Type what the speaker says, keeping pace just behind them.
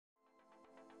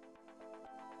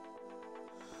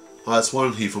Hi, it's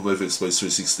Warren here from Overexposed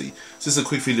 360. Just a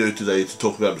quick video today to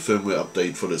talk about the firmware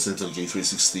update for the Samsung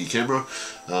G360 camera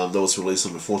that was released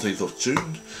on the 14th of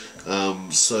June.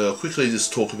 So I'll quickly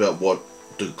just talk about what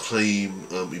the claim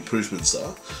improvements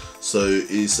are. So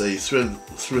it's a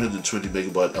 320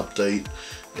 megabyte update,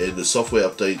 and the software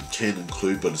update can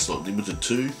include, but it's not limited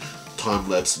to,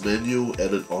 time-lapse manual,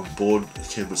 added onboard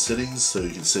camera settings so you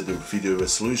can set the video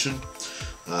resolution,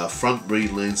 front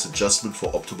rear lens adjustment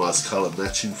for optimized color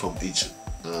matching from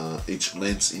each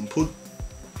lens input,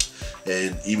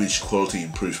 and image quality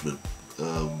improvement.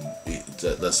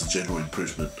 That's a general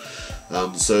improvement.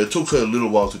 So it took a little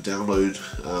while to download.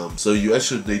 So you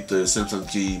actually need the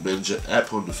Samsung Gear Manager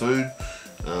app on the phone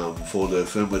for the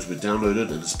firmware to be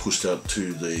downloaded, and it's pushed out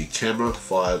to the camera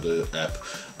via the app.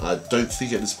 I don't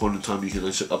think at this point in time you can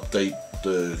actually update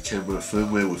the camera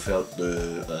firmware without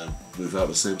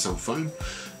the Samsung phone,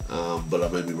 but I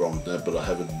may be wrong on that. But I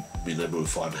haven't been able to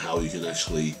find how you can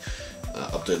actually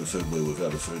update the firmware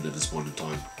without a phone at this point in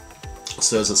time.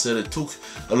 So as I said, it took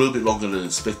a little bit longer than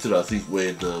expected. I think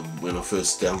when I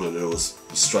first downloaded it, was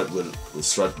straight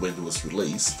when it was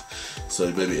released. So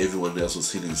maybe everyone else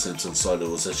was hitting the Samsung side. It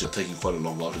was actually taking quite a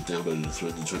long while to download the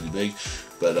 320 meg,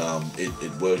 but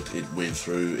it worked. It went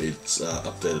through. It's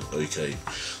updated okay.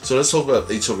 So let's talk about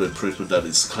each of the improvements that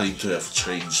is claimed to have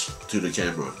changed to the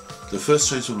camera. The first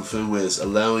change from the firmware is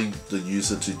allowing the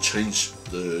user to change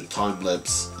the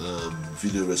time-lapse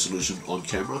video resolution on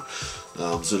camera.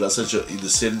 So that's actually in the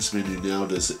settings menu now.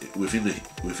 There's within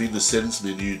the settings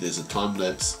menu there's a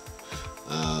time-lapse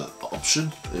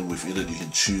option, and within it you can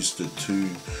choose the two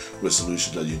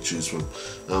resolution that you choose from,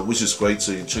 which is great.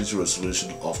 So you can change the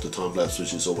resolution of the time-lapse,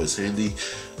 which is always handy,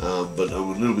 but I'm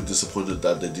a little bit disappointed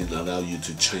that they didn't allow you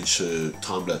to change the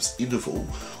time-lapse interval,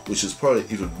 which is probably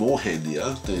even more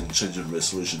handier than changing the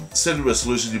resolution. Setting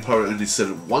resolution, you probably only set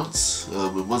it once,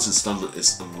 and once it's done,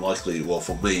 it's unlikely, well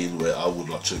for me anyway, I would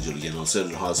not change it again. I'll set it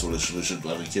at the highest resolution.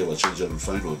 I don't care if I change it on the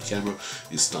phone or on camera,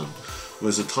 it's done.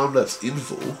 Whereas a time-lapse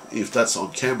interval, if that's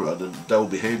on camera, then that will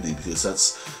be handy, because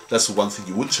that's the one thing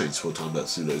you would change for a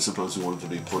time-lapse video. Sometimes you want it to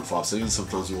be 0.5 seconds,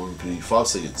 sometimes you want it to be 5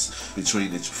 seconds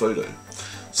between each photo.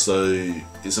 So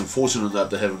it's unfortunate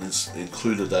that they haven't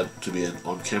included that to be an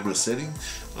on-camera setting.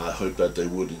 I hope that they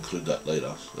would include that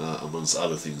later, amongst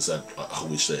other things that I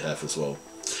wish they have as well.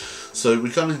 So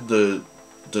regarding the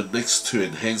next two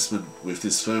enhancement with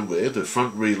this firmware, the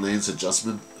front rear lens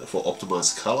adjustment for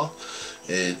optimized color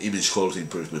and image quality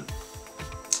improvement.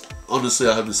 Honestly,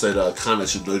 I have to say that I can't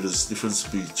actually notice the difference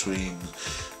between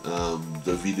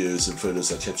the videos and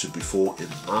photos I captured before and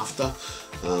after.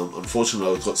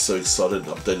 Unfortunately, I got so excited and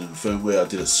updated the firmware, I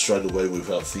did it straight away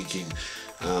without thinking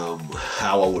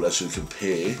how I would actually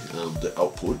compare the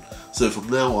output. So from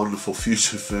now on, for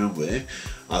future firmware,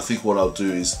 I think what I'll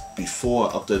do is, before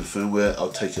I update the firmware,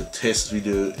 I'll take a test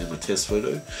video and a test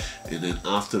photo, and then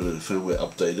after the firmware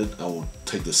updated, I will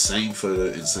take the same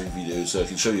photo and same video, so I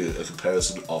can show you a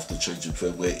comparison of the change in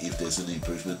firmware, if there's any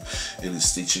improvement, any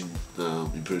stitching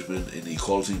improvement, any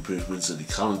quality improvements, any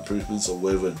color improvements, or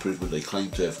whatever improvement they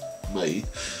claim to have made.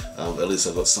 At least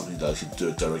I've got something that I can do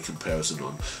a direct comparison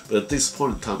on. But at this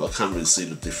point in time, I can't really see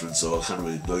the difference, so I can't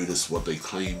really notice what they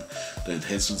claim the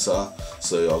enhancements are.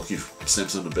 So I'll give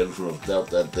Samsung the benefit of the doubt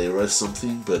that there is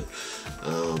something, but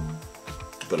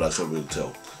I can't really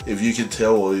tell. If you can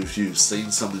tell, or if you've seen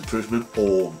some improvement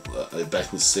or a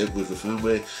backward step with the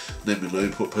firmware, let me know,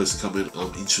 post a comment.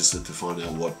 I'm interested to find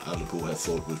out what other people have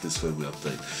thought with this firmware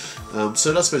update.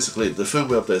 So that's basically it. The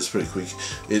firmware update is pretty quick.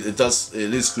 It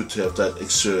is good to have that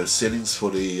extra settings for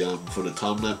the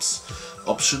time-lapse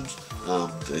option.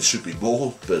 There should be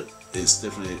more, but it's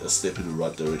definitely a step in the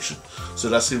right direction. So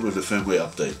that's it with the firmware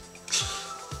update.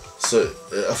 So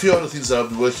a few other things that I've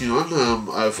been working on.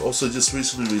 I've also just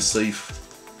recently received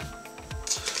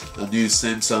a new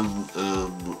Samsung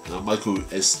micro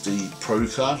SD Pro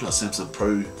card, a Samsung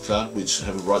Pro card, which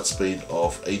have a write speed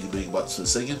of 80 megabytes per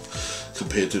second,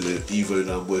 compared to the Evo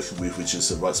that I'm working with, which is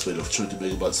a write speed of 20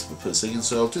 megabytes per second.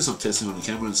 So I'll do some testing on the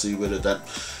camera and see whether that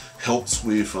helps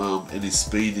with any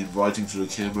speed in writing to the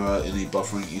camera, any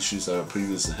buffering issues that I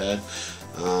previously had.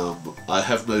 I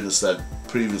have noticed that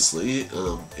previously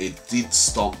it did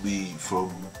stop me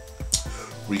from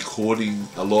recording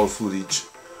a lot of footage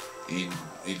in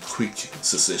quick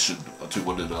succession to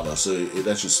one another. So it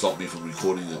actually stopped me from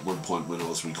recording at one point when I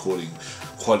was recording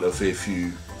quite a fair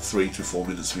few 3 to 4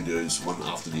 minutes videos one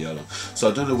after the other. So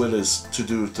I don't know whether it's to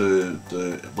do with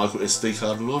the micro SD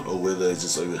card or not, or whether it's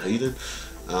just overheated.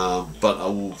 but I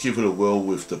will give it a whirl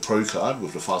with the Pro card,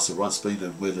 with the faster write speed,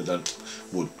 and whether that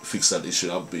would fix that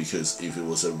issue up, because if it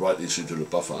was a write issue to the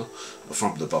buffer,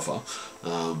 from the buffer,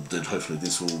 then hopefully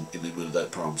this will eliminate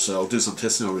that problem. So I'll do some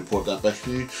testing, I'll report that back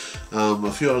to you.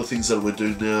 A few other things that we're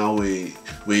doing now,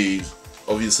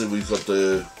 obviously we've got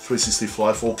the 360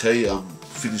 Fly 4K,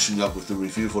 finishing up with the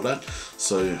review for that,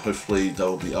 so hopefully that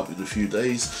will be up in a few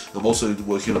days. I'm also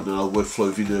working on another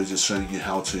workflow video just showing you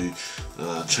how to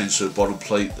change the bottom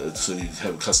plate so you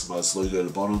have a customized logo at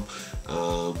the bottom,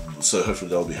 so hopefully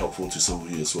that will be helpful to some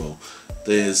of you as well.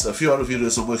 There's a few other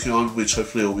videos I'm working on which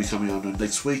hopefully will be coming out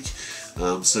next week,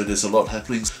 so there's a lot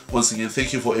happening. Once again,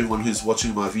 thank you for everyone who's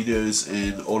watching my videos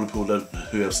and all the people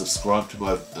who have subscribed to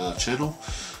my channel.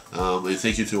 And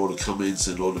thank you to all the comments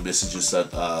and all the messages that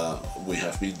we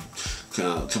have been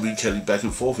communicating back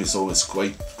and forth. It's always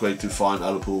great to find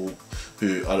other people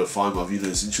who either find my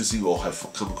videos interesting or have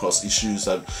come across issues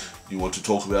that you want to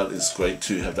talk about. It's great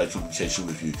to have that communication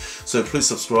with you. So please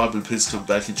subscribe and please come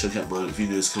back and check out my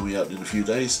videos coming out in a few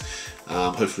days.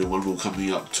 Hopefully one will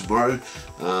coming up tomorrow.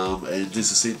 And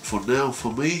this is it for now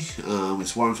for me.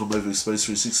 It's Warren from Overexposed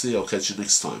 360. I'll catch you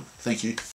next time. Thank you.